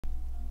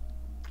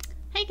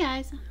Hey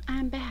guys,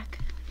 I'm back.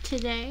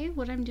 Today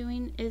what I'm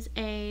doing is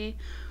a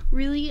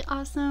really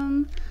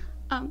awesome,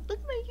 look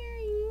at my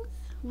earrings,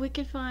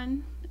 wicked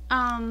fun,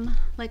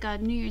 like a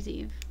New Year's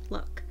Eve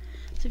look.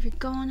 So if you're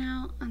going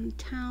out on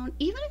town,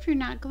 even if you're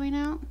not going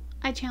out,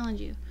 I challenge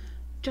you,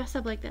 dress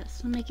up like this,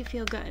 it'll make you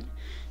feel good.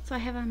 So I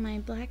have on my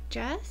black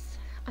dress.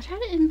 I'll try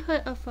to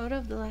input a photo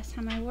of the last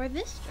time I wore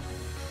this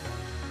dress.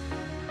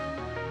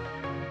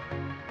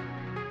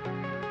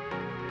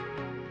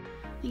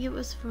 I think it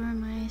was for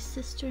my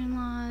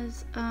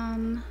sister-in-law's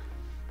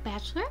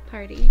bachelorette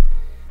party.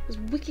 It was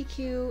wicked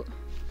cute.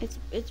 It's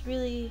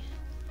really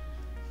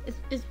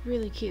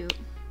cute.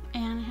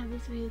 And I have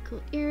these really cool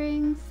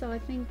earrings. So I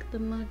think the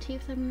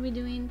motifs I'm gonna be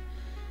doing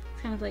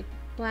is kind of like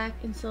black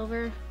and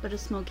silver, but a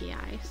smoky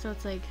eye. So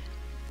it's like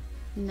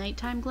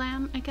nighttime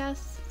glam, I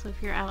guess. So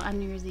if you're out on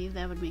New Year's Eve,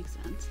 that would make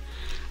sense.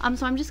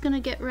 So I'm just gonna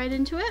get right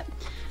into it.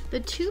 The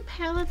two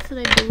palettes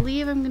that I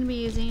believe I'm gonna be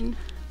using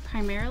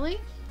primarily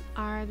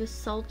are the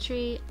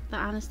Sultry, the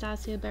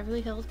Anastasia Beverly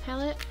Hills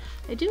palette.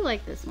 I do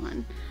like this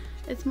one.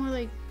 It's more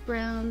like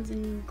browns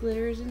and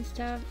glitters and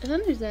stuff. And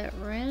then there's that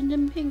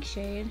random pink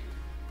shade.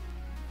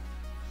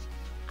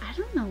 I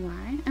don't know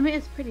why. I mean,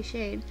 it's a pretty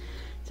shade.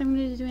 So I'm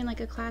going to be doing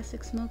like a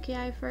classic smoky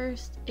eye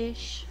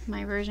first-ish,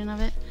 my version of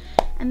it.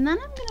 And then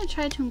I'm going to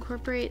try to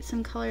incorporate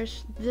some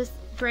colors. This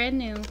brand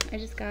new, I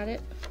just got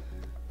it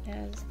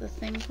as the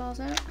thing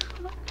falls out.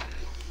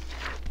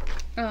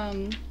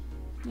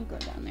 We'll go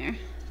down there.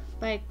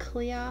 By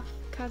Cleof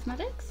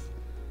Cosmetics.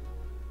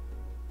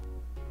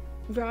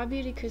 Raw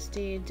Beauty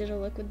Christy did a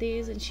look with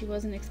these and she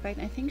wasn't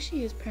expecting, I think she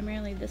used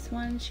primarily this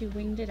one. She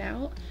winged it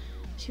out.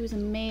 She was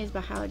amazed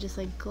by how it just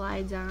like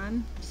glides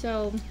on.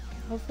 So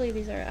hopefully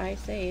these are eye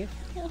safe.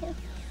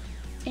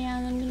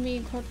 And I'm going to be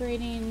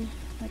incorporating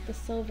like the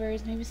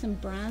silvers, maybe some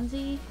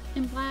bronzy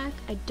in black.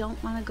 I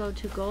don't want to go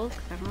too gold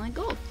because I don't like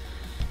gold.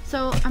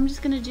 So I'm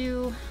just going to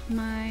do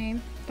my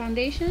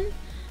foundation.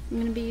 I'm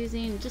going to be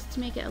using, just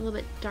to make it a little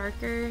bit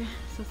darker,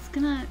 so it's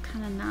going to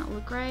kind of not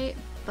look right,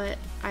 but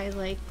I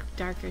like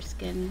darker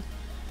skin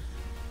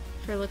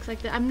for looks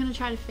like that. I'm going to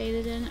try to fade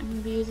it in. I'm going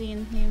to be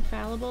using the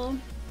Infallible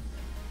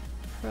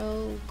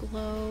Pro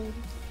Glow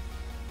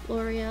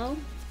L'Oreal.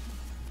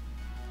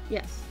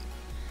 Yes.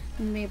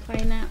 I'm going to be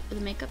applying that with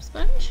a makeup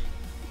sponge,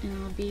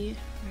 and I'll be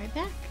right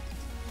back.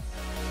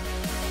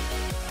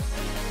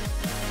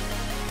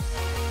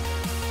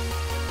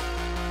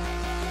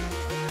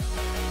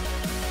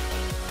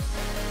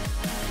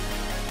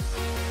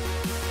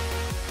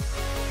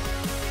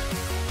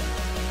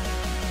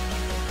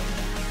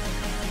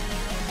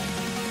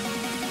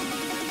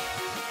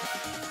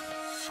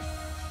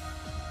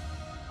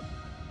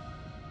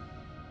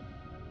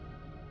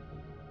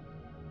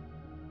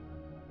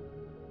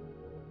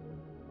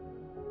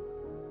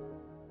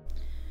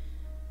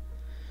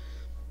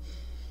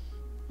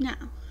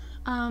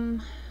 Now,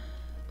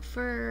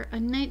 for a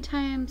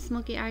nighttime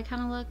smoky eye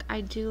kind of look,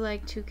 I do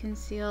like to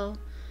conceal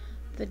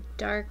the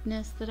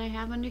darkness that I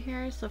have under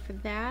here. So for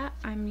that,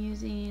 I'm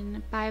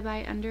using Bye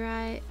Bye Under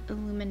Eye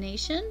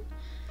Illumination.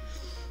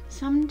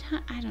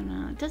 Sometimes, I don't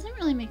know, it doesn't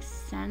really make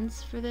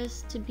sense for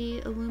this to be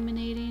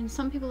illuminating.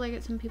 Some people like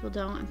it, some people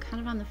don't. I'm kind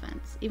of on the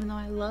fence, even though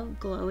I love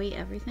glowy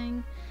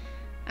everything.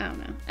 I don't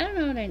know. I don't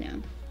know what I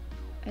know.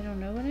 I don't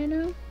know what I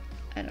know.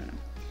 I don't know.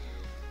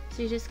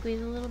 So you just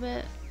squeeze a little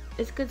bit.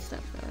 It's good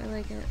stuff though, I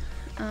like it.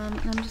 And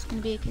I'm just going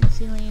to be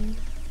concealing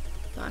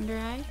the under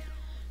eye.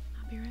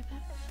 I'll be right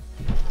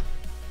back.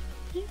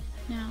 Okay.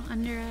 Now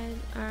under eyes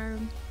are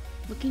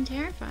looking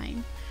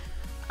terrifying.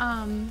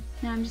 Now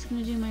I'm just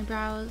going to do my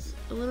brows,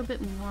 a little bit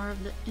more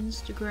of the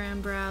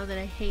Instagram brow that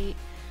I hate.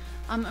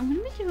 I'm going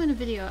to be doing a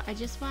video. I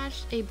just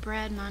watched a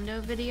Brad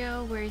Mondo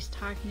video where he's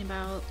talking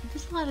about,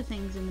 there's a lot of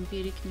things in the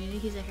beauty community.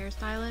 He's a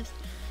hairstylist.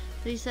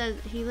 But he says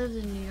he lives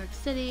in New York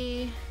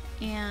City.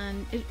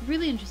 And it's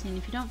really interesting.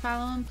 If you don't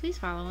follow him, please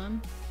follow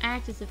him. I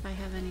act as if I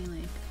have any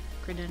like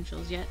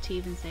credentials yet to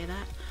even say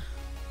that.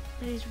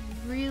 But he's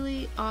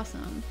really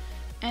awesome.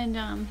 And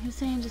he was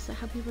saying just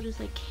how people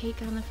just like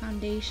cake on the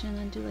foundation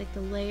and do like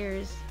the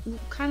layers.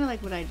 Kind of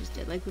like what I just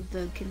did, like with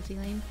the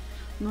concealing.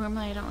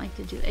 Normally I don't like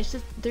to do it. It's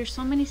just there's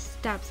so many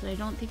steps that I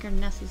don't think are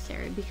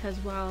necessary because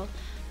while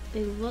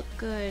they look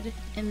good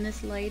in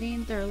this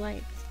lighting, there are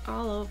lights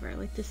all over.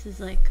 Like this is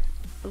like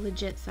a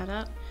legit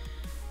setup.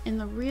 In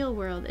the real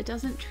world, it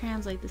doesn't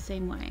translate the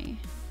same way.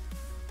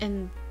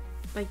 And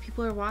like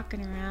people are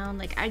walking around,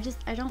 like I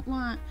don't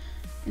want,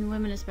 and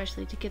women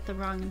especially, to get the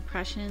wrong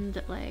impression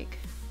that like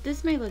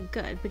this may look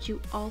good, but you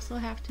also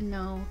have to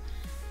know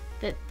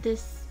that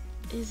this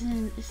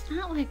isn't, it's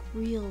not like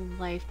real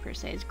life per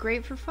se. It's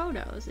great for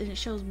photos and it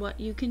shows what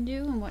you can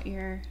do and what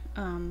you're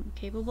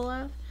capable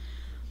of.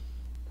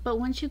 But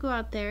once you go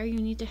out there, you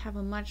need to have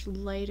a much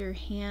lighter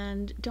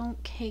hand.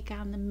 Don't cake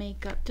on the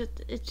makeup.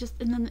 It's just,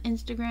 and then the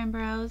Instagram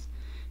brows.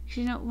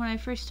 You know, when I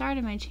first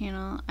started my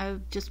channel, I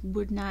just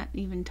would not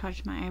even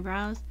touch my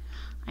eyebrows.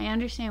 I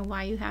understand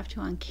why you have to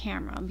on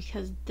camera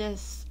because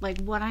this, like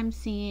what I'm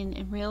seeing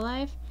in real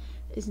life,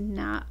 is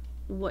not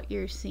what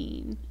you're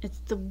seeing. It's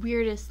the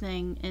weirdest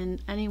thing,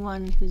 and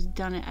anyone who's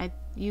done it,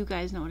 you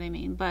guys know what I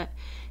mean, but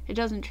it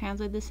doesn't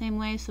translate the same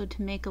way. So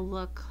to make a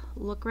look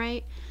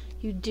right,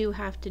 you do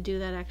have to do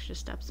that extra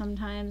step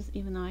sometimes,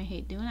 even though I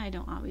hate doing it. I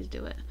don't always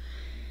do it.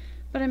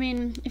 But I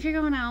mean, if you're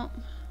going out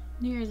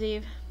New Year's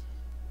Eve,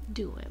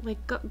 do it. Like,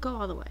 go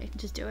all the way.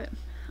 Just do it.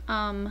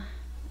 And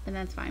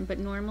that's fine. But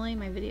normally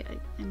my video,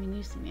 I mean,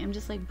 you see me, I'm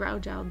just like brow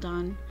gel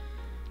done.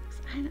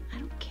 I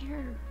don't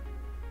care.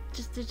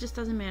 It just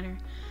doesn't matter.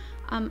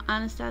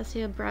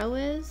 Anastasia Brow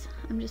Wiz,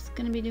 I'm just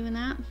gonna be doing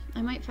that.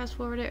 I might fast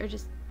forward it or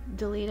just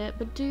delete it,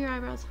 but do your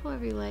eyebrows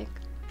however you like,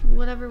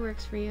 whatever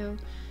works for you.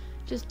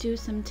 Just do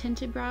some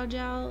tinted brow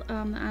gel. The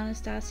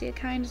Anastasia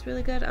kind is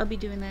really good. I'll be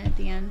doing that at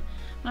the end,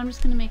 but I'm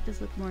just gonna make this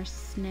look more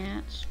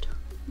snatched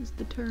is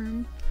the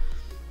term.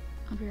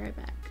 I'll be right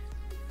back.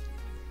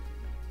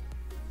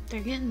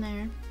 They're getting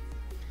there.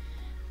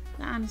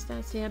 The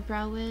Anastasia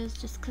Brow Wiz,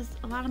 just because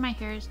a lot of my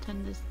hairs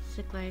tend to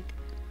stick like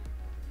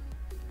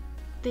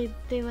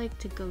they like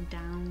to go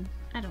down.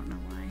 I don't know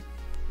why.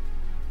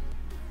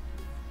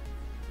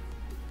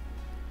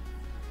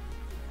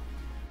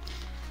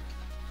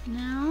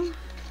 Now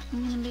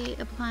I'm going to be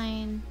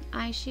applying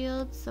eye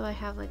shields so I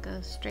have like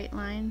a straight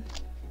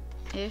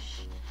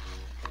line-ish.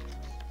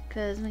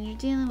 Because when you're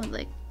dealing with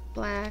like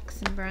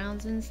blacks and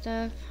browns and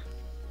stuff,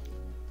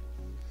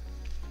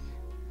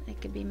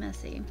 it could be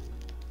messy.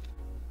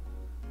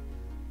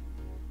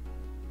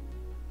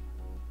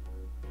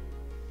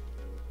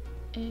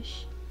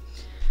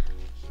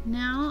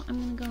 Now I'm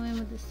going to go in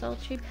with the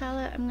Sultry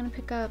palette. I'm going to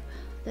pick up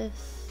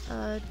this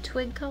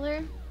twig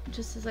color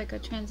just as like a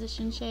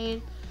transition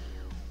shade,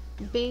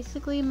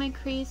 basically in my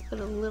crease but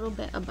a little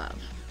bit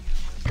above.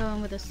 Go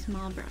in with a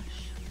small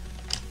brush.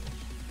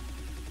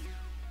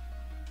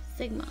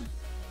 Sigma.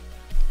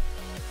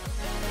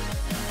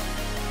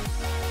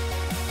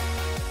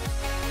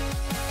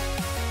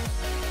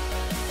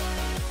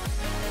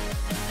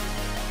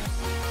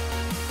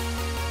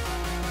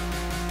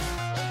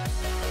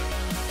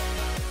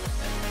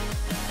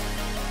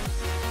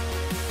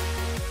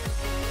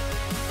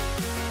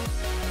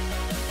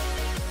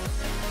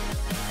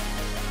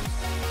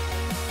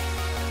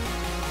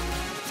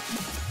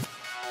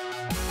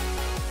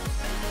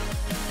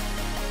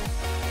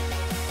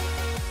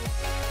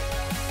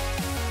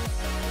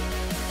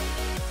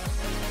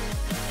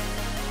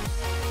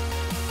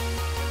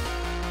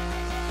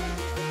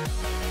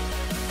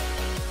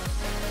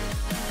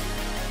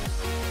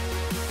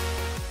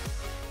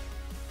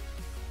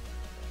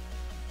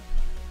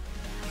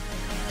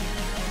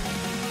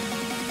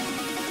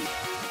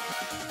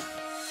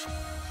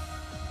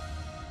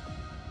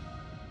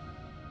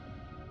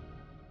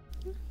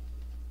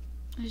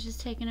 I was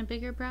just taking a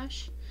bigger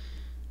brush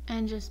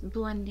and just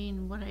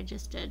blending what I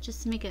just did,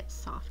 just to make it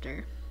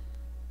softer.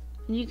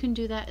 And you can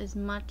do that as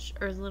much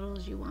or as little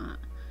as you want.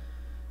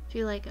 If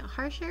you like it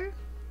harsher,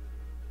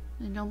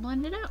 then don't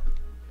blend it out.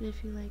 But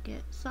if you like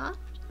it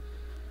soft,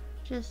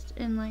 just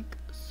in like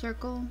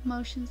circle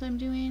motions I'm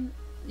doing,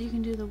 you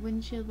can do the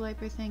windshield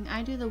wiper thing.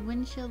 I do the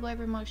windshield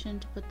wiper motion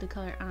to put the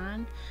color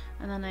on,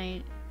 and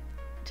then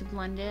to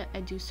blend it, I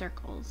do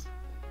circles.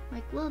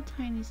 Like little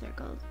tiny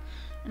circles.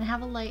 And I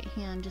have a light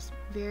hand, just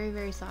very,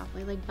 very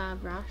softly, like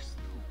Bob Ross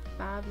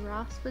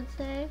would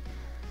say.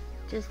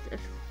 Just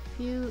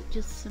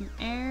some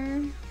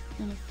air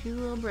and a few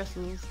little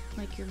bristles,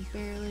 like you're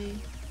barely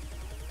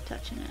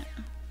touching it.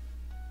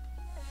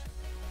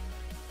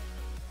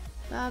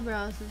 Bob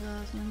Ross is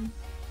awesome.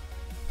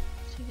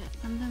 So you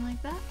got something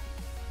like that.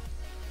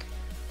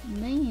 And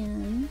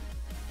then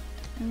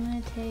I'm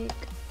gonna take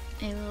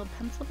a little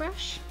pencil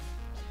brush.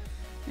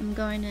 I'm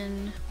going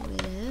in with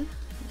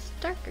this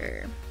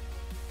darker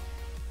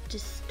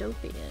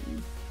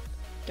dystopian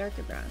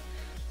darker brown.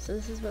 So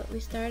this is what we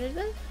started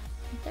with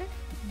right there,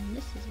 and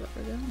this is what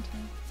we're going to.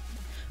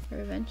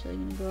 We're eventually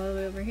going to go all the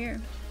way over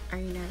here. Are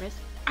you nervous?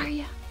 Are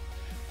ya?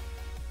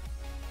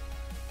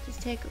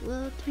 Just take a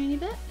little tiny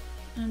bit,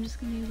 and I'm just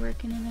going to be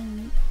working it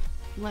in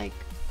like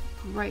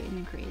right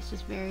in the crease,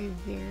 just very,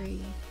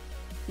 very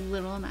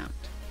little amount.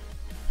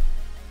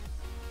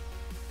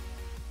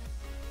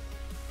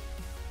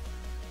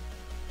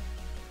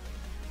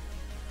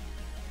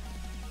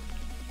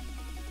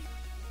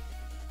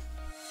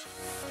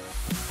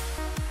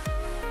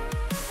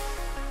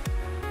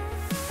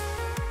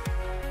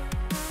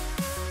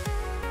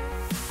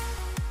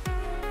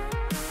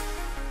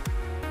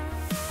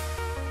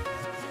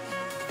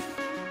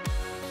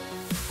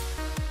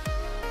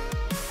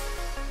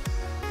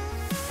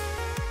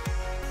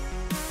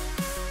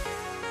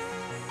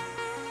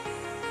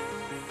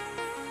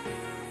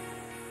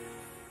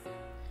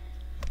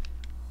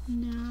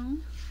 Now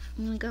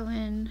I'm gonna go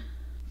in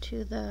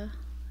to the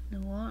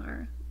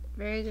Noir.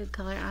 Very good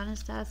color,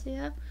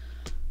 Anastasia.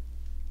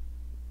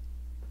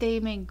 They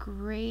make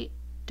great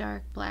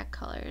dark black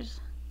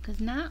colors, because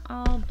not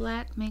all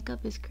black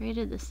makeup is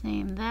created the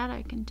same. That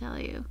I can tell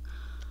you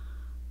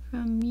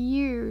from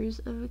years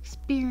of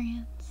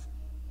experience.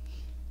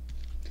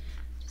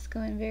 Just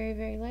go in very,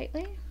 very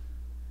lightly,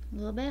 a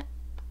little bit,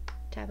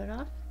 tap it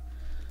off,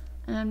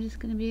 And I'm just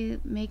going to be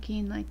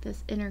making like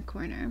this inner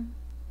corner.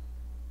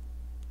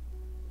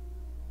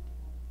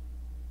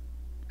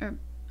 Or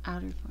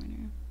outer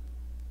corner.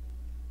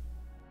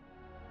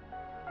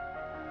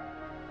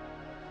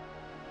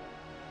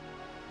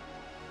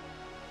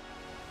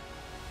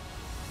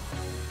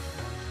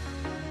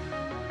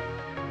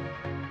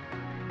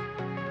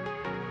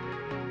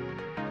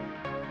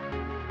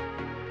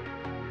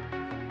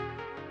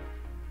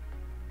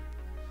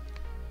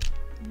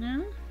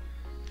 Now,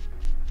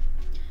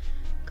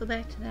 go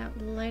back to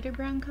that lighter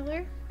brown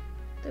color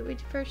that we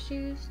first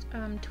used,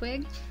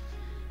 twig,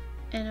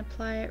 and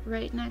apply it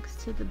right next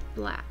to the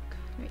black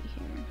right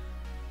here.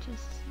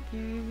 Just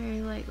very,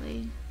 very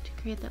lightly to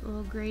create that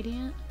little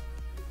gradient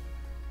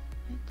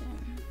right there.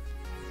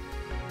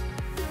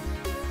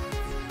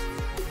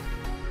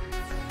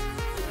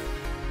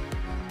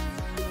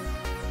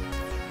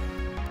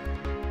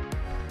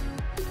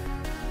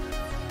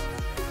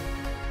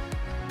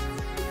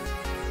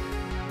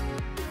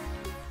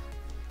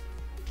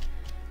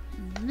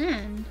 And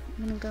then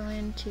I'm going to go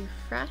into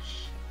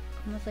fresh,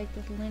 almost like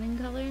this linen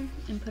color,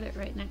 and put it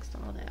right next to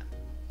all that.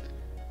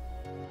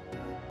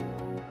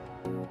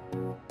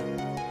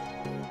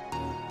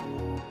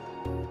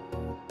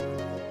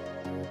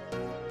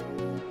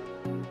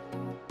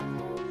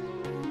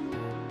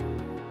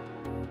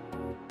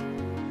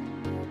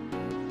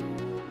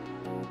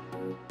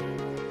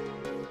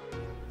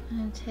 I'm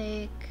going to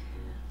take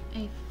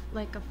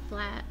like a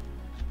flat,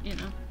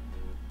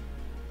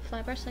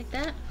 flat brush like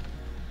that.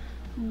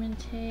 I'm going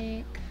to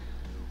take,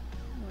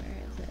 where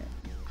is it?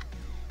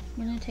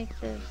 I'm going to take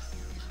this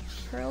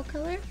pearl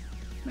color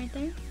right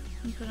there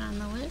and put it on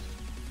the lid.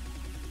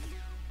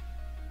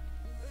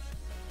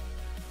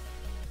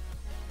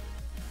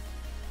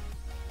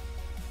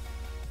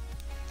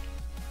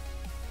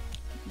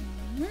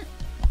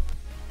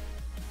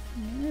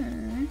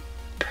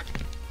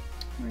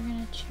 We're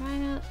going to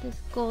try out this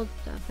gold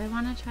stuff. I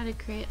want to try to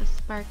create a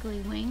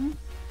sparkly wing.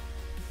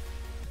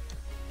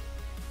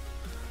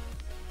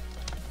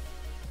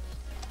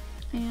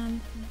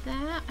 And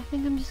that, I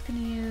think I'm just going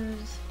to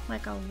use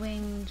like a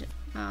winged,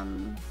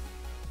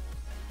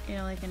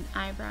 like an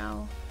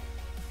eyebrow,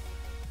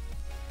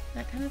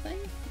 that kind of thing.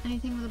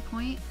 Anything with a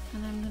point.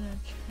 And I'm going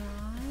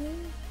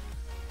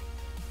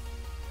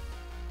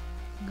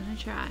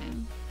to try.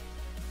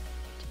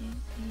 Take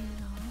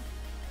these off.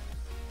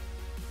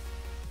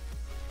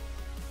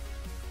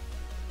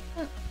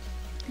 Oh,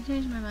 I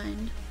changed my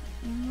mind.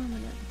 I'm going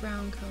with that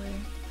brown color.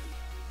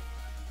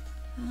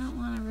 I don't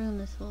want to ruin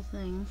this whole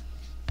thing.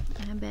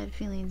 I have bad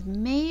feelings.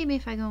 Maybe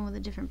if I go in with a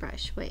different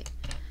brush. Wait.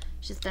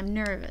 It's just I'm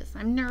nervous.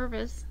 I'm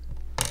nervous,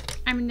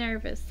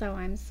 so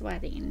I'm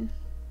sweating.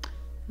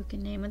 Who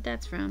can name what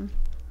that's from?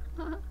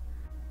 Well,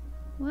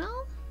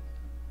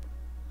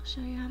 I'll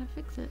show you how to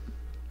fix it.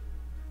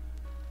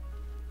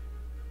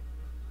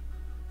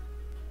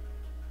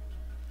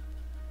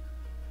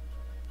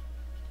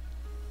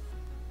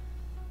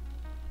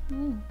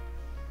 Ooh.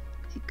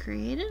 It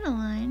created a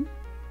line.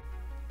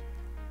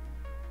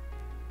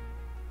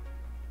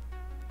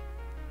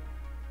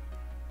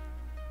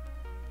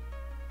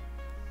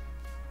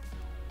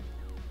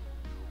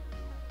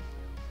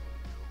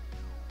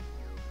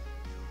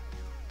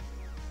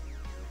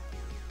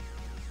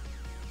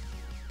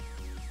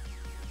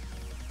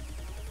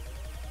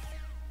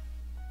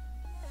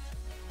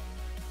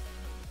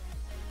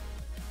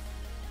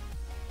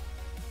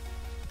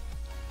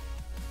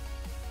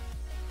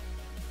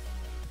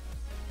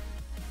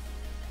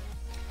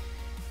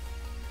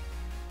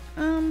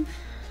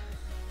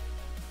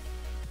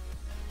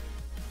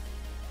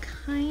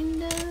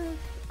 Kind of.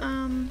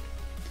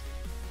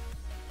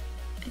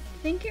 I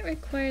think it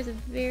requires a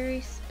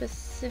very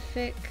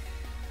specific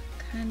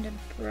kind of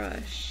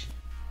brush.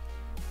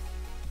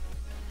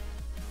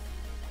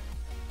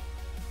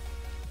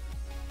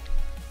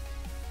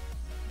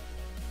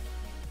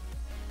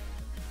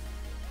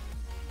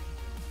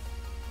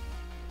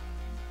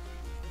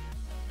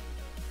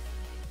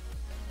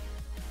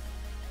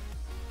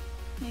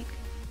 Like,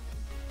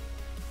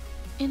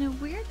 in a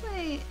weird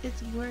way,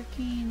 it's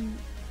working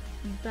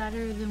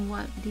better than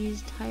what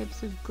these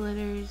types of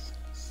glitters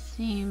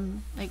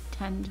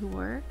tend to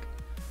work.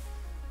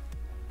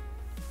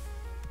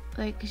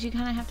 Like, because you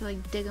kind of have to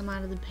like dig them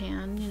out of the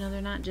pan,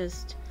 they're not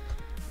just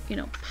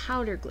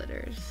powder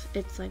glitters.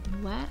 It's like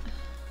wet.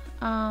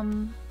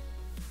 But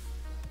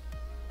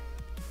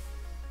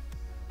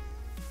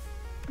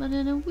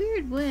in a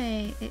weird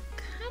way, it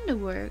kind of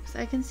works.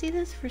 I can see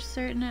this for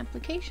certain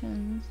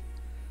applications.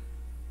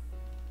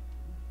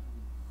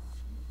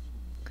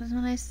 Because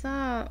when I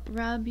saw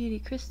Raw Beauty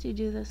Christie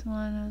do this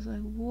one, I was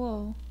like,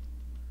 whoa.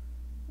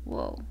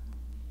 Whoa.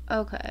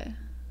 Okay.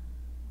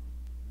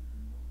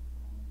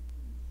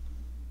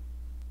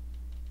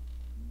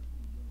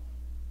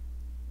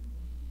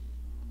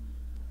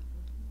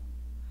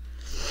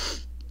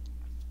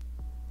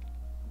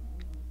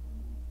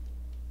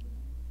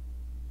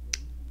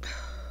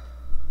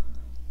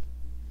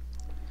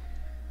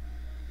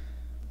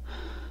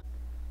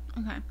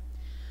 Okay.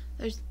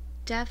 There's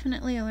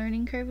definitely a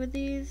learning curve with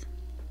these.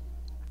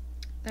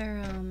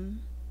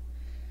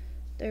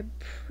 they're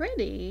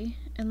pretty,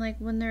 and like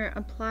when they're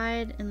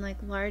applied in like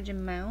large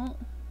amount,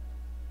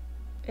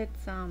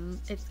 it's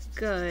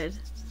good.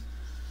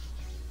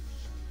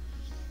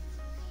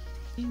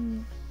 You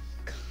can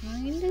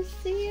kind of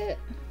see it,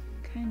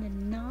 kind of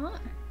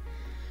not.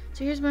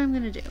 So here's what I'm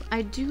gonna do.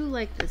 I do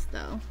like this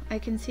though. I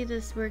can see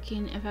this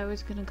working if I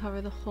was gonna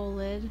cover the whole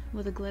lid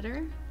with a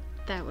glitter.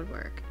 That would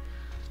work.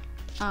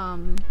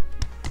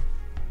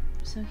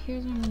 So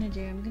here's what I'm gonna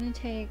do. I'm gonna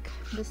take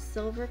the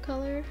silver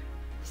color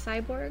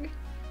Cyborg,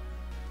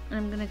 and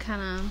I'm gonna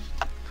kind of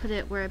put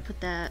it where I put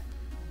that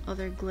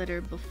other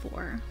glitter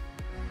before.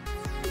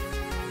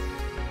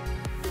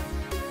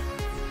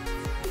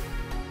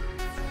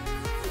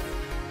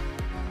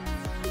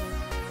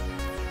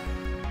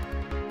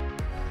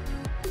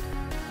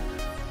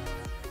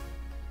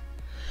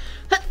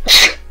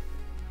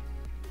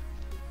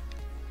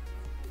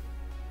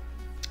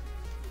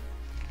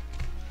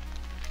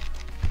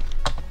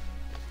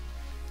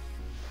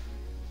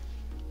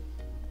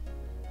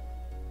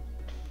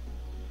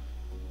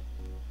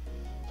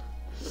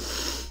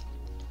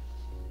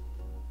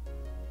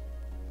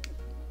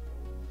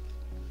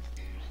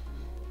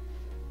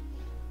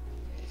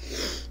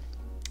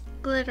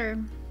 Glitter.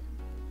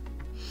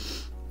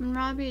 When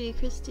Raw Beauty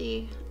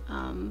Christy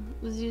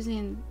was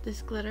using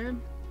this glitter,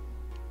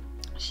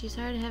 she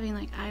started having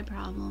like eye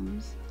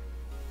problems.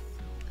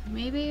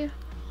 Maybe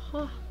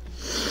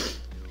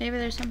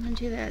there's something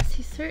to that.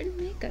 See, certain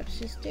makeups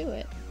just do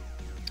it.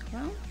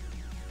 Well,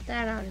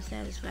 that ought to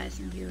satisfy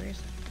some viewers.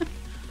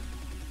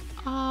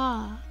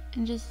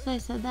 And just as I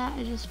said that,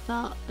 I just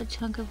felt a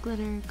chunk of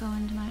glitter go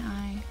into my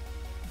eye.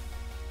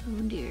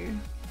 Oh dear.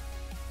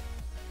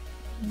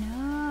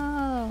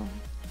 No.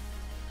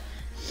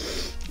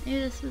 Maybe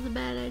this was a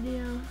bad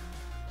idea.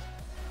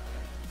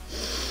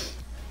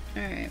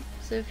 Alright,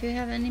 so if you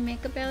have any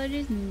makeup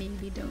allergies,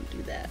 maybe don't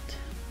do that.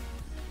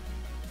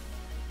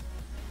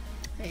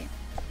 Okay.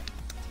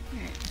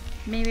 Alright,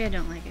 maybe I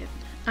don't like it.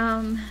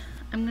 I'm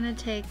gonna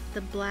take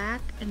the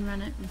black and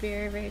run it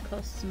very, very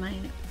close to my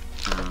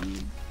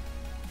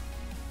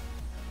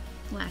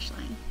lash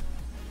line.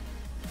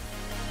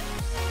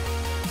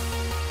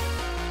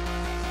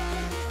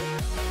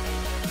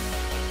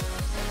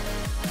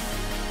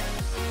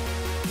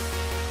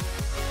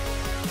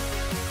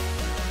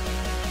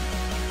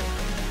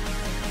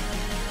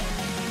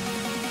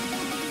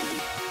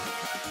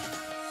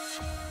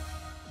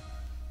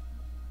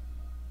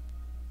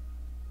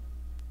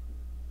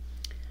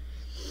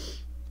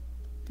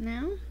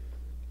 Now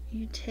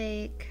you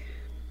take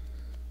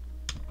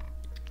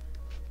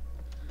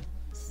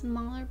a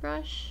smaller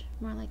brush,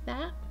 more like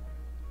that,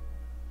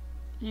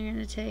 and you're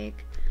going to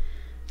take,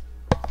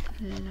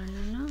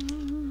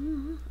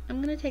 I'm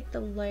going to take the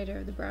lighter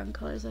of the brown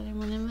colors that I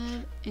went in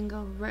with and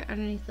go right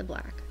underneath the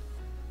black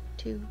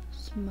to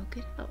smoke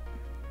it out.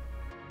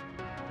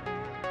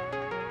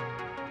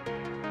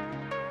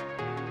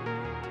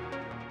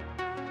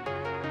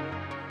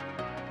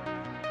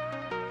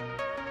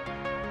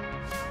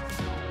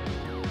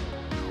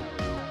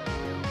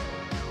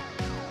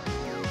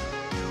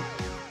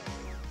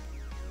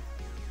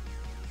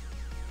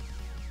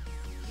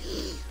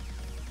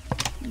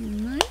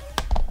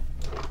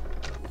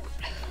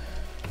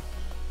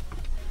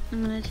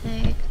 I'm going to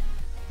take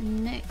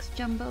NYX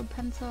jumbo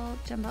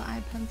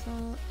eye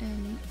pencil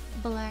in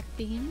Black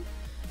Bean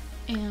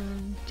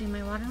and do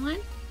my waterline.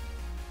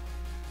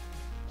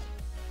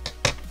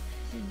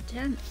 It's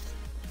intense.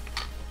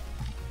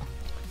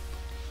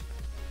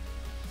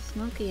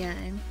 Smokey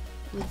Eye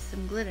with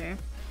some glitter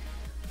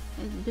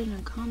has been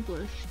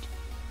accomplished.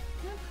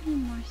 I'm putting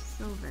more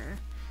silver.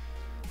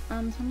 So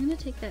I'm going to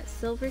take that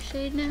silver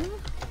shade now.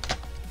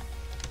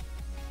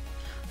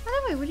 By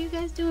the way, what are you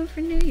guys doing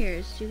for New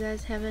Year's? Do you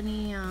guys have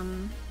any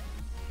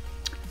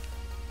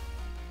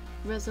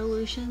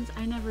resolutions?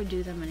 I never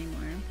do them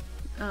anymore.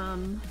 I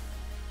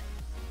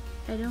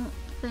don't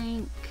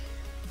think,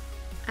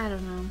 I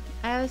don't know.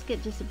 I always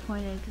get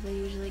disappointed because I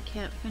usually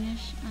can't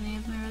finish any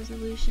of my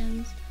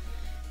resolutions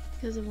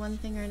because of one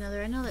thing or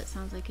another. I know that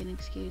sounds like an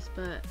excuse,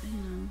 but you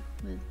know,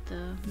 with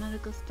the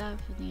medical stuff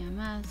and the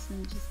MS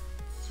and just,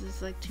 it's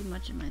just like too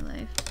much in my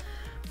life.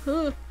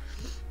 Whew.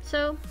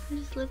 So I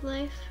just live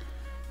life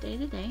day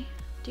to day,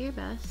 do your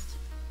best.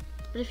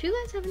 But if you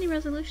guys have any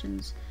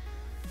resolutions,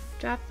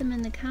 drop them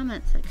in the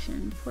comment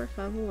section, por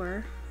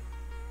favor.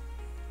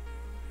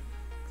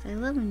 Because I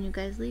love when you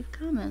guys leave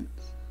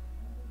comments.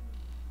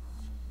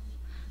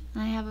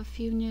 And I have a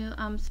few new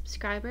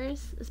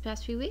subscribers this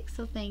past few weeks,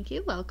 so thank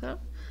you, welcome.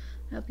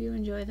 I hope you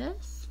enjoy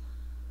this.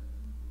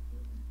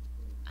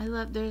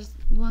 There's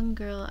one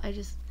girl, I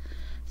just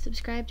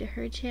subscribed to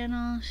her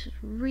channel. She's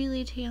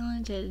really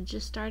talented,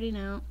 just starting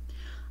out.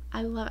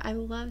 I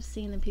love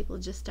seeing the people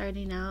just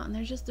starting out, and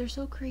they're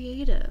so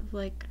creative.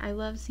 Like, I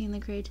love seeing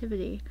the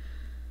creativity.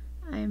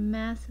 I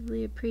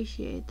massively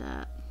appreciate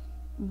that.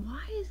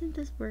 Why isn't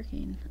this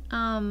working?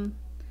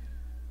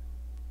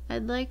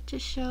 I'd like to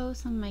show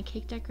some of my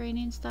cake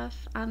decorating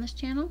stuff on this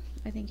channel.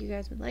 I think you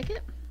guys would like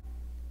it.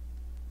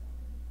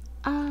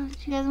 Oh, do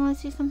you guys want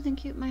to see something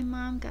cute? My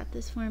mom got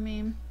this for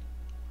me.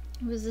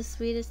 It was the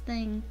sweetest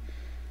thing.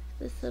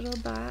 This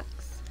little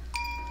box.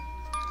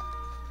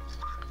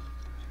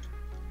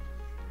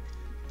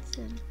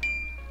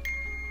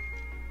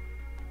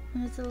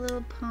 And it's a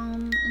little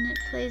poem and it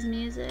plays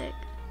music.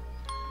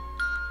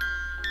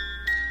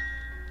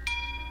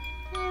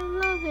 I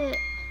love it.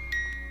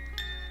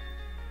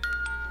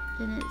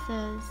 Then it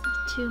says,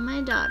 to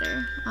my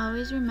daughter,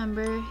 always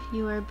remember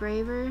you are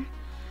braver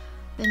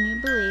than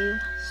you believe,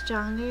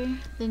 stronger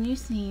than you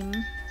seem,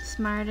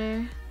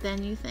 smarter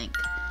than you think,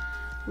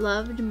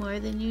 loved more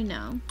than you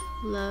know.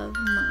 Love,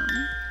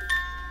 Mom.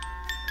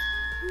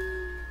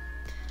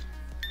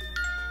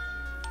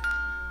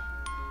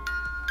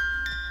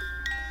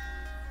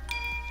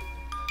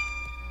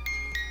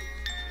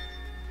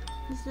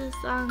 This is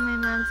a song my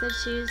mom said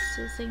she used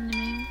to sing to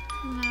me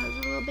when I was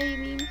a little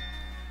baby.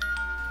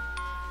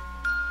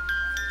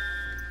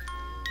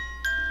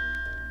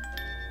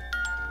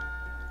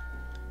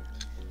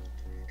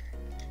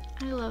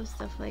 I love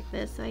stuff like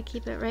this, so I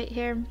keep it right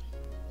here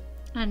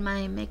on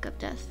my makeup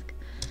desk.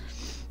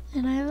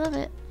 And I love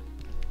it.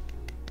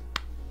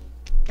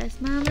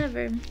 Best mom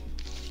ever.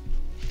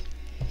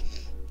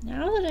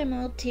 Now that I'm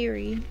all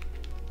teary.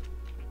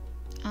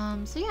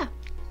 So yeah.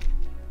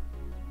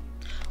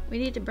 We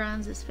need to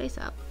bronze this face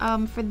up.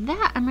 For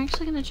that, I'm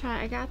actually gonna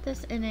try, I got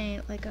this in a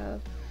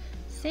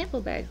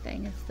sample bag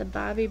thing. It's the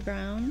Bobbi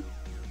Brown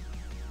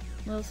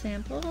little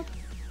sample.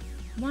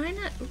 Why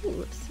not?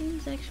 Ooh, it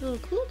seems actually a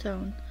little cool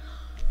tone.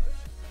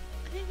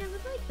 I think I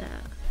would like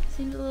that. It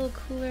seems a little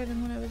cooler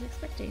than what I was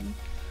expecting.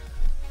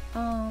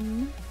 So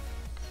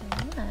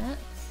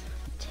let's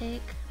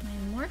take my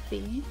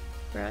Morphe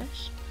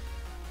brush.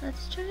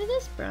 Let's try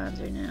this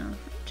bronzer now. I'm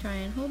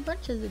trying a whole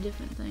bunch of the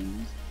different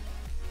things.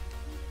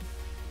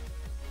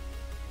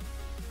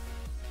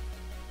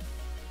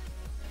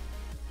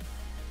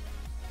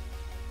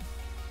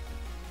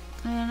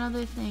 And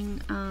another thing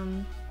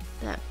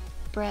that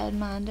Brad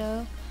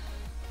Mondo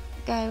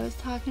guy was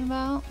talking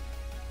about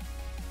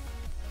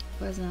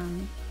was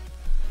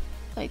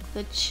like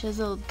the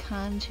chiseled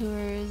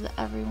contours that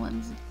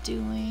everyone's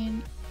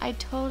doing. Not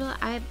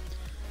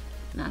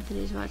that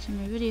he's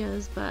watching my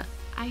videos, but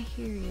I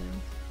hear you.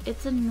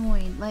 It's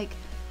annoying, like,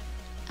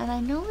 and I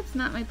know it's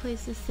not my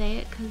place to say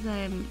it because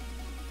I'm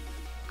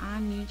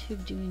on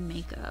YouTube doing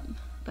makeup,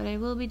 but I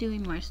will be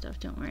doing more stuff,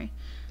 don't worry.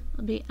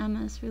 It'll be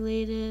MS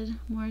related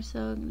more so.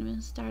 I'm gonna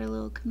start a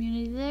little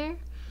community there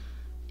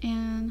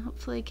and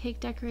hopefully cake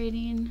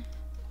decorating.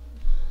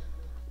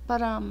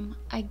 But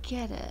I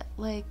get it,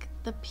 like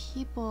the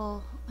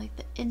people, like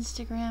the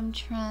Instagram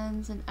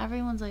trends, and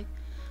everyone's like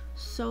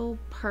so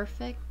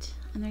perfect,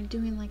 and they're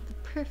doing like the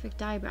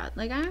perfect eyebrow.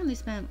 Like I only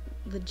spent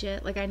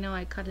legit, like I know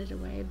I cut it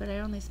away, but I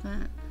only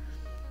spent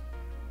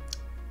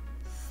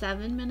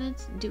 7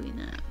 minutes doing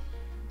that.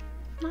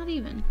 Not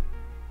even.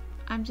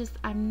 I'm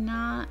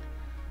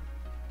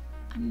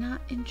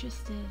not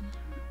interested.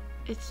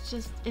 It's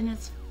just, and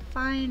it's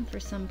fine for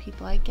some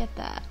people, I get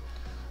that,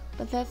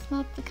 but that's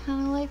not the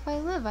kind of life I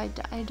live. I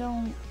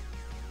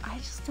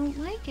just don't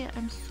like it.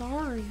 I'm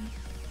sorry.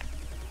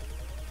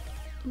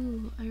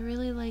 Ooh, I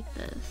really like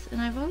this, and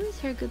I've always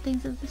heard good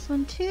things of this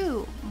one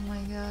too. Oh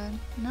my god,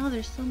 no,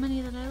 there's so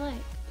many that I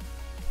like.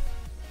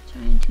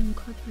 Trying to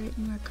incorporate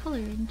more color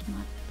into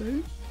my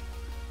face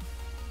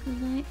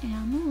because I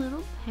am a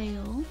little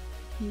pale,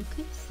 you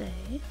could say.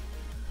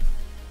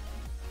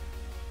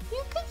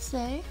 You could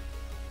say.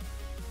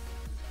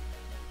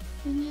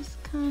 And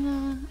just kind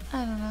of,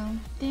 I don't know,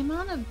 the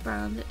amount of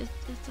brown,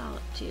 it's all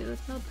up to you.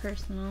 It's all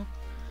personal.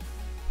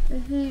 I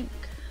think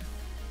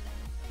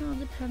it all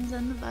depends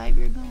on the vibe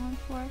you're going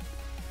for.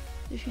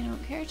 If you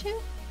don't care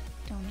to,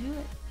 don't do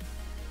it.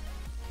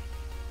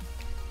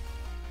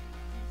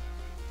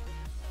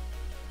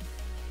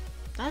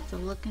 That's a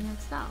look in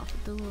itself,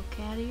 with the little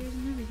cat ears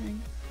and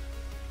everything.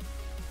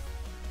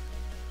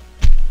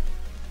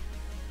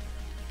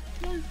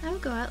 Yeah, I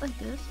would go out like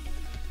this.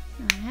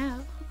 I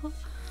have.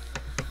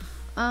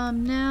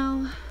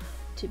 Now,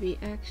 to be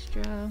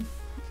extra,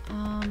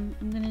 I'm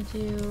gonna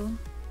do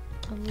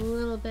a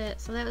little bit.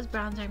 So that was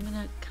bronzer. I'm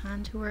gonna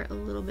contour a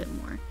little bit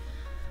more.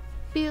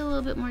 Be a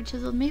little bit more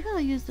chiseled. Maybe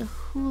I'll use the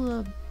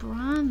Hoola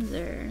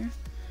bronzer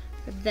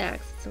for that,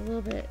 'cause it's a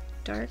little bit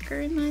darker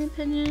in my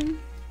opinion.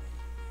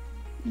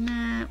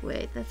 Nah,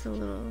 wait, that's a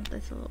little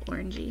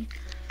orangey.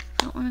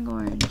 I don't want to go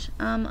orange.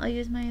 I'll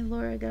use my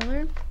Laura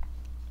Geller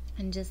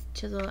and just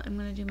chisel. I'm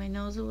gonna do my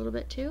nose a little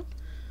bit too.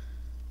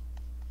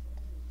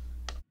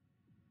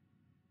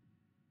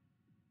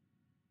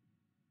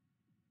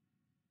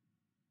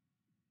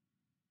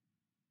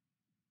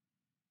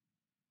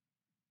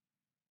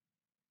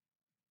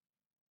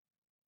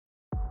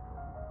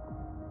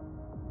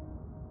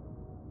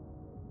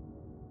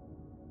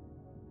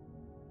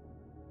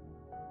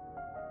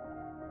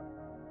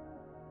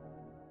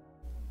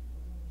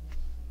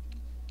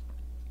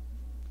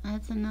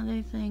 That's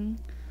another thing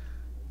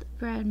the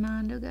Brad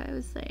Mondo guy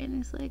was saying.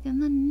 He's like,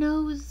 and the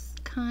nose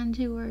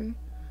contour.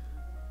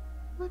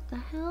 What the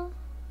hell?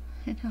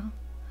 I know.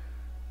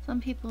 Some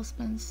people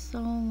spend so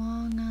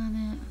long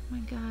on it. Oh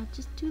my god,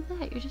 just do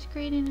that. You're just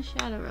creating a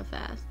shadow real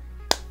fast.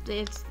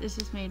 It's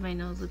just made my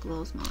nose look a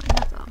little smaller,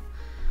 that's all.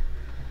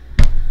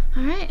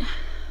 Alright,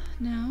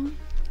 now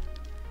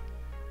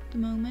the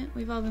moment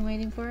we've all been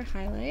waiting for,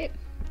 highlight.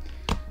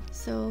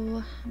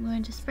 So I'm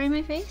going to spray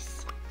my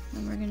face,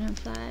 and we're going to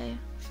apply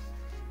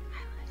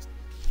highlight.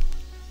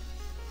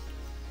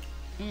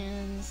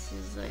 And this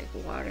is like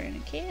water in a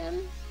can.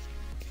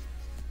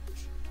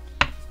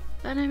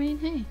 But I mean,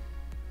 hey,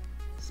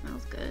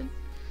 smells good.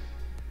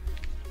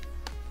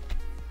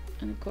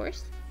 And of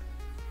course,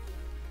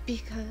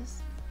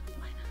 because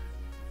why not?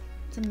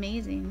 It's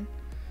amazing.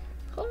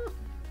 Oh,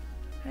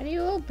 how do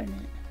you open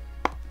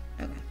it?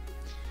 Okay.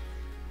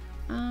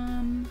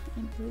 I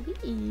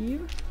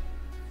believe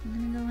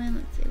I'm gonna go in.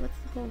 Let's see, what's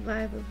the whole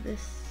vibe of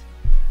this?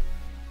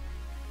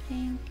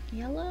 Pink,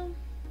 yellow.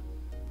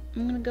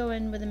 I'm gonna go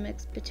in with a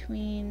mix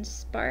between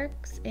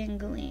Sparks and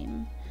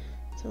Gleam.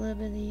 So a little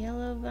bit of the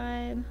yellow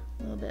vibe,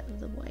 a little bit of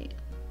the white.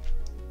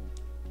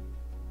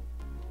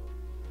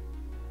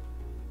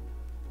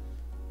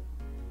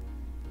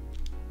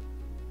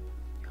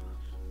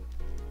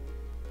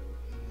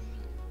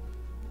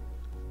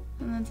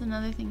 And that's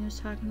another thing he was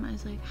talking about,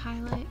 is like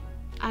highlight.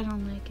 I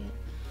don't like it.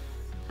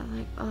 I'm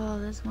like, oh,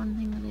 that's one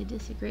thing that I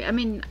disagree. I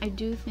mean, I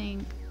do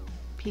think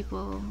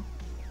people,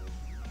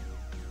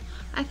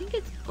 I think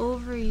it's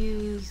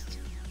overused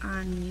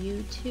on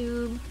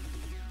YouTube.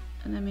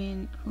 And I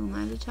mean, who am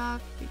I to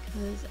talk?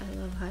 Because I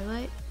love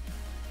highlight.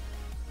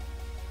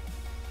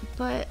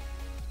 But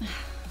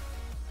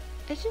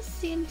it just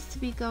seems to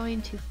be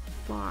going too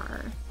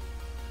far.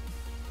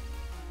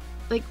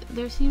 Like,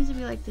 there seems to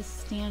be like this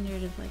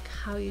standard of like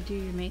how you do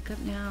your makeup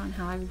now and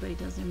how everybody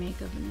does their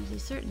makeup, and there's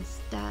these certain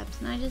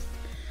steps, and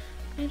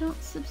I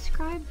don't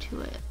subscribe to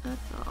it,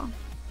 that's all.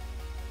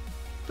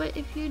 But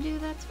if you do,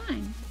 that's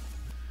fine.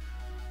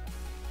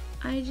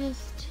 I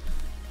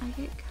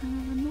get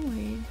kind of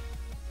annoyed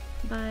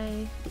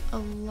by a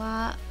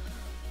lot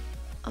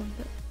of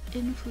the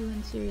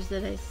influencers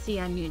that I see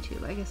on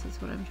YouTube. I guess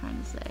that's what I'm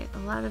trying to say. A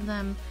lot of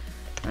them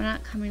are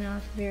not coming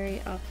off very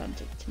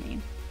authentic to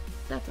me.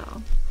 That's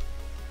all.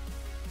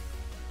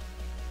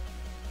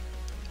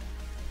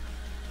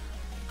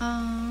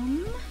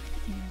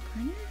 Ear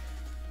corner,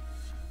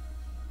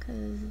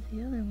 because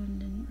the other one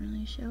didn't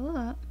really show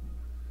up.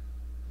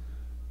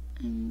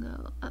 And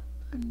go up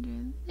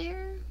under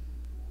there.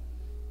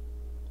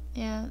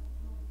 Yeah,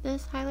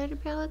 this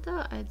highlighter palette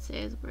though, I'd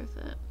say is worth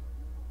it.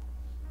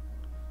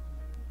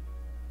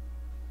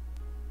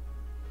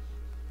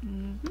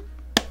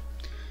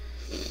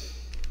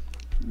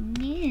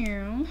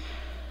 Now,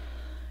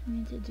 I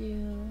need to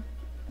do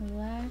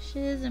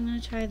lashes. I'm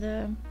gonna try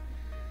the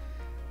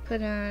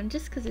put on,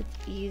 just because it's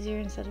easier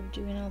instead of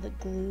doing all the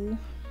glue,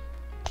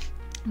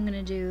 I'm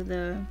gonna do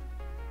the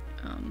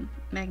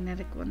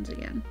magnetic ones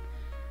again.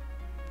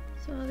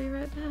 So I'll be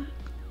right back.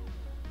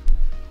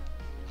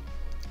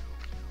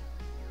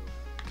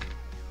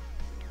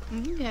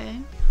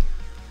 Okay.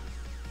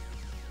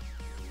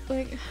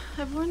 Like,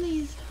 I've worn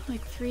these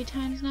like 3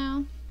 times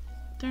now.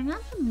 They're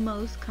not the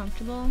most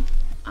comfortable,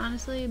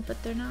 honestly,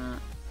 but they're not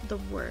the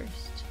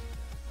worst.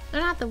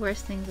 They're not the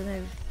worst things that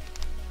I've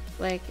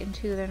like, and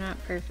 2, they're not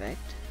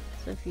perfect.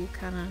 So if you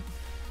kind of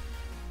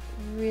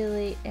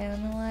really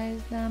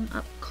analyze them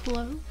up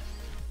close,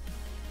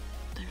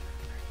 they're not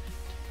perfect.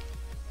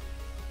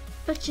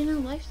 But you know,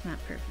 life's not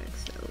perfect,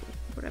 so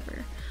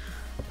whatever.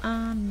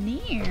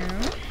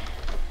 Now,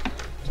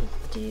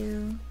 just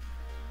do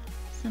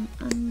some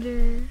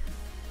under.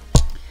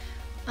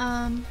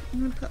 I'm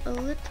gonna put a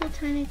little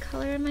tiny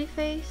color in my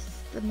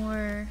face.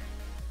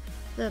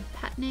 The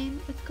pet name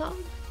it's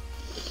called.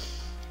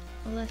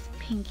 Less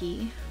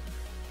pinky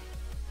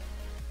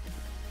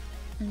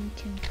and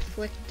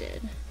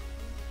conflicted.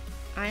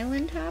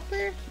 Island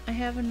Hopper. I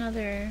have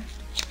another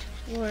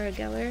Laura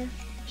Geller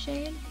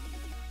shade.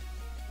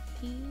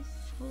 Peace.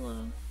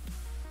 Hello.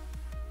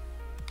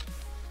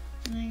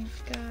 And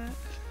I've got.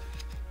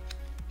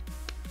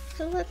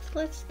 So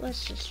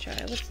let's just try.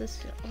 What's this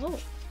feel? Oh,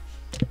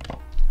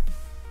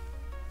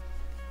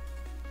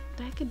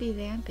 that could be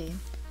vampy.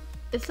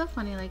 It's so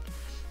funny. Like,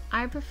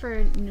 I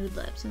prefer nude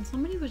lips, and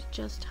somebody was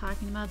just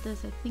talking about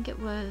this. I think it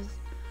was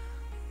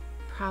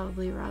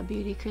probably Raw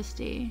Beauty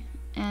Christy,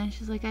 and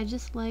she's like, I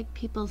just like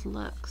people's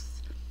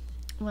looks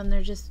when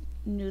they're just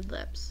nude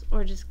lips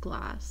or just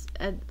gloss.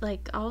 And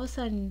like, all of a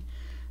sudden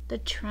the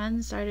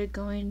trend started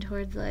going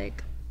towards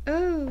like,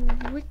 oh,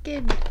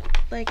 wicked,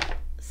 like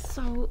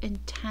so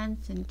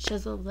intense and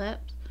chiseled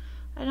lips.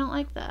 I don't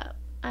like that.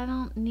 I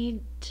don't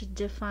need to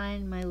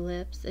define my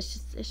lips.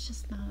 It's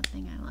just not a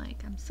thing I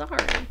like. I'm sorry.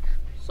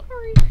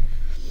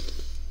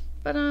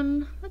 But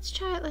let's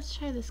try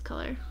this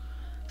color,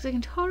 because I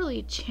can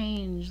totally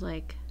change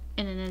like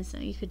in an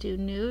instant. You could do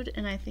nude,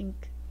 and I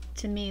think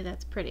to me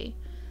that's pretty,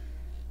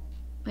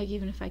 like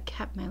even if I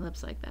kept my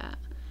lips like that,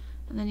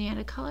 and then you add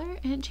a color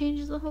and it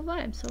changes the whole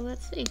vibe. So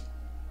let's see,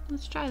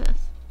 let's try this.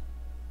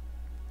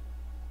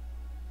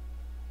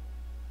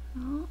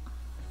 Oh.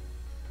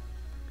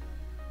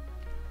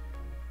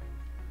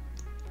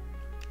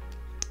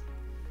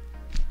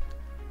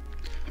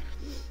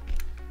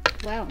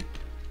 wow.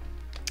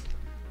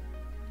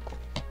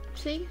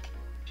 See?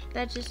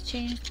 That just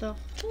changed the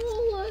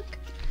whole look.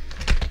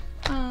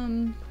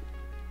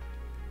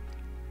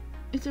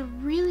 It's a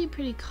really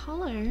pretty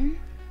color,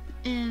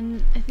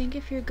 and I think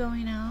if you're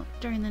going out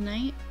during the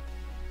night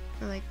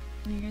for like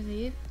New Year's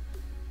Eve,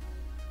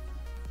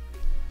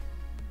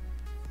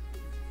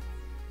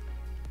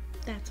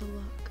 that's a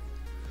look.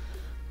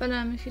 But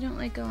if you don't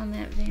like going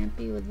that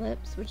vampy with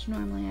lips, which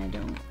normally I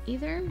don't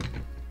either,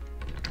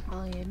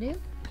 all you do is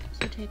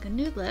you take a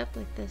nude lip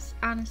like this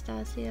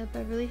Anastasia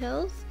Beverly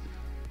Hills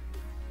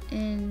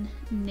in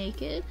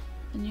Naked,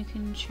 and you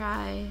can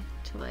try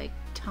to like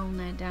tone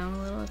that down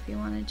a little if you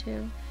wanted to,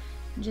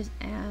 and just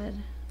add,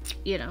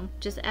 you know,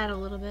 just add a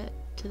little bit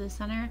to the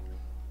center,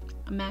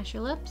 mash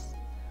your lips,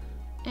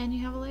 and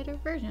you have a lighter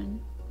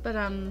version. But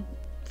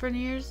for New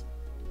Year's,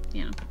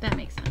 you know, that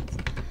makes sense.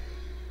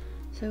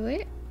 So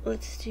wait,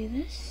 let's do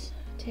this.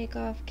 Take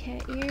off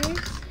cat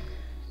ears,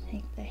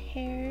 take the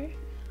hair,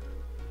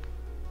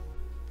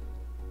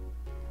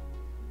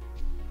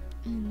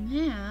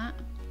 and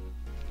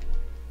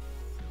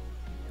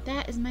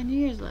that is my New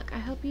Year's look. I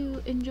hope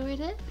you enjoyed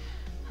it.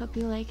 Hope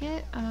you like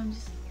it.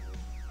 Just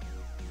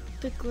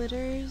the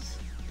glitters,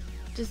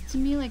 just to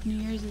me, like, New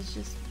Year's is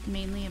just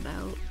mainly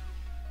about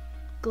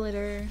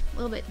glitter, a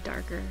little bit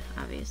darker,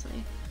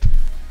 obviously.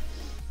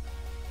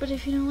 But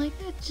if you don't like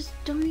that, just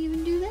don't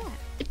even do that.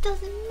 It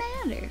doesn't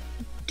matter.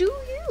 Do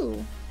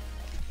you.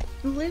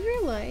 Live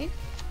your life.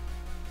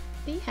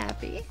 Be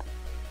happy.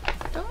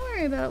 Don't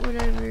worry about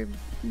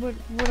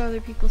what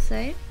other people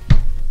say.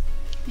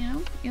 You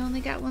know, you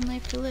only got one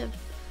life to live.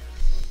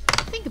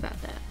 Think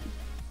about that.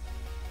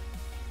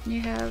 You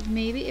have,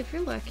 maybe if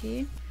you're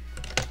lucky,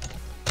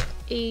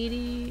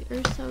 80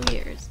 or so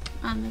years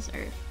on this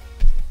earth.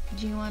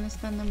 Do you want to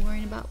spend them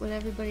worrying about what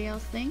everybody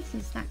else thinks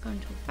and it's not going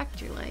to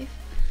affect your life?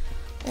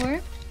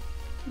 Or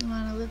you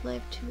want to live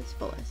life to its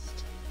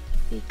fullest.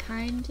 Be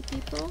kind to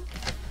people.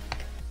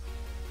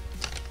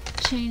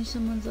 Change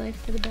someone's life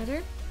for the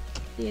better.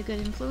 Be a good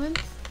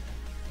influence.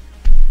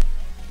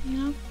 You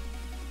know?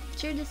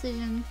 It's your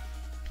decision.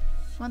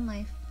 One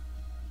life.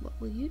 What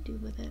will you do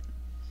with it?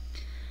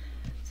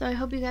 So I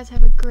hope you guys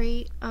have a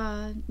great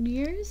New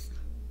Year's.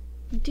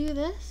 Do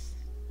this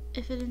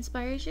if it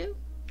inspires you.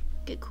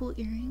 Get cool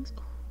earrings.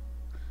 Oh,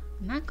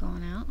 I'm not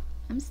going out.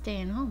 I'm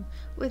staying home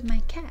with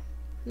my cat,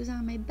 who's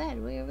on my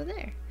bed way over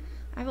there.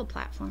 I have a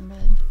platform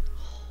bed.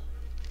 Oh,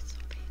 it's so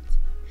fancy.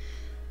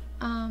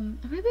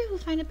 I might be able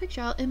to find a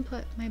picture. I'll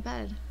input my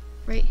bed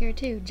right here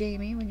too,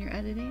 Jamie, when you're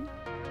editing.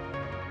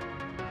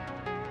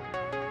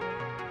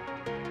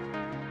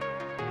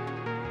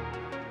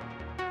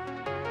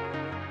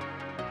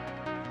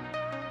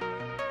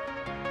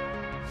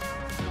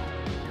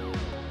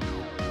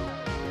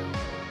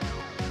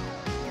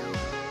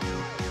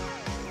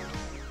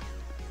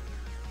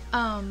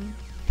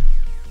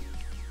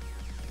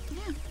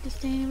 Yeah, just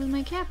staying in with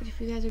my cat. But if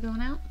you guys are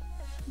going out,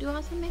 do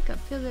awesome makeup.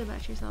 Feel good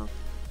about yourself.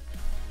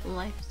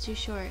 Life is too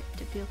short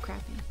to feel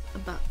crappy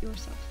about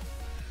yourself.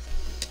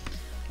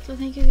 So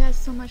thank you guys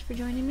so much for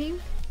joining me.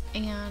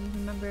 And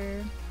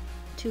remember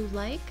to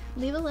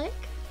leave a like,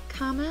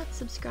 comment,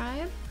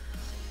 subscribe,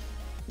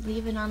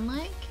 leave an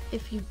unlike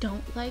if you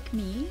don't like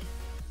me,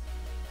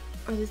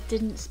 or this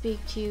didn't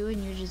speak to you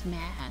and you're just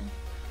mad.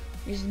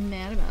 You're just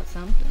mad about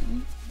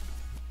something.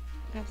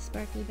 Got the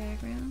sparkly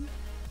background.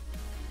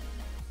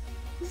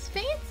 This is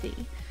fancy.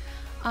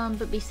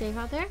 But be safe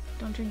out there.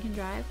 Don't drink and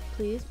drive,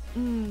 please.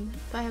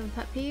 If I have a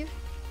pet peeve,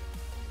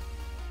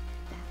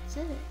 that's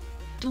it.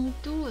 Don't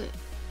do it.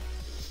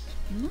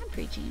 I'm not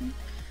preaching.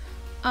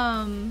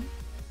 So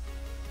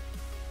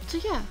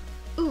yeah.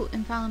 Ooh,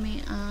 and follow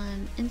me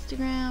on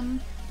Instagram.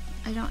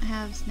 I don't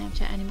have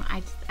Snapchat anymore.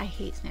 I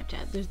hate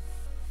Snapchat.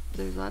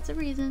 There's lots of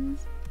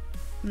reasons.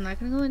 I'm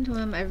not gonna go into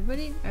them.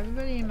 Everybody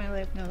in my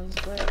life knows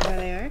what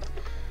they are.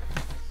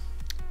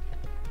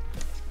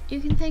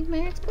 You can thank my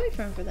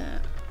ex-boyfriend for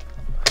that.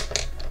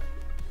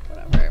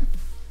 Whatever.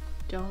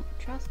 Don't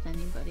trust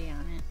anybody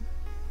on it.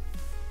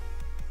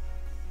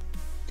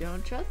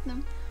 Don't trust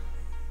them.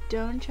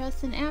 Don't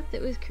trust an app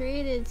that was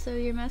created so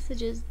your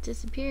messages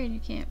disappear and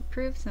you can't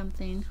prove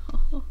something.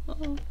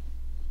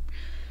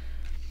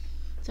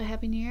 So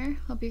happy New Year.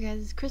 Hope you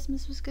guys'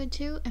 Christmas was good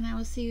too, and I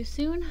will see you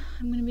soon.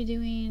 I'm going to be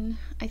doing,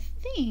 I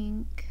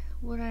think,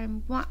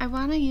 I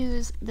want to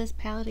use this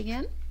palette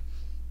again,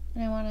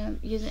 and I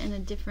want to use it in a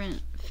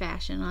different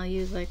fashion. I'll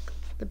use like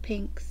the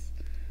pinks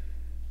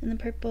and the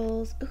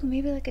purples. Ooh,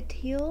 maybe like a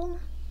teal.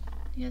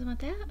 You guys want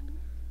that?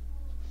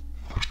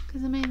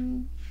 Because I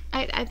mean,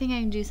 I think I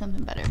can do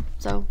something better.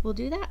 So we'll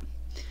do that.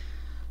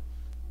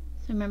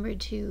 So remember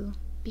to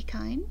be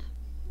kind,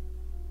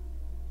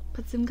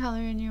 put some color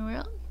in your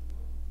world,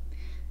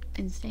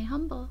 and stay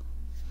humble.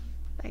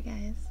 Bye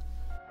guys.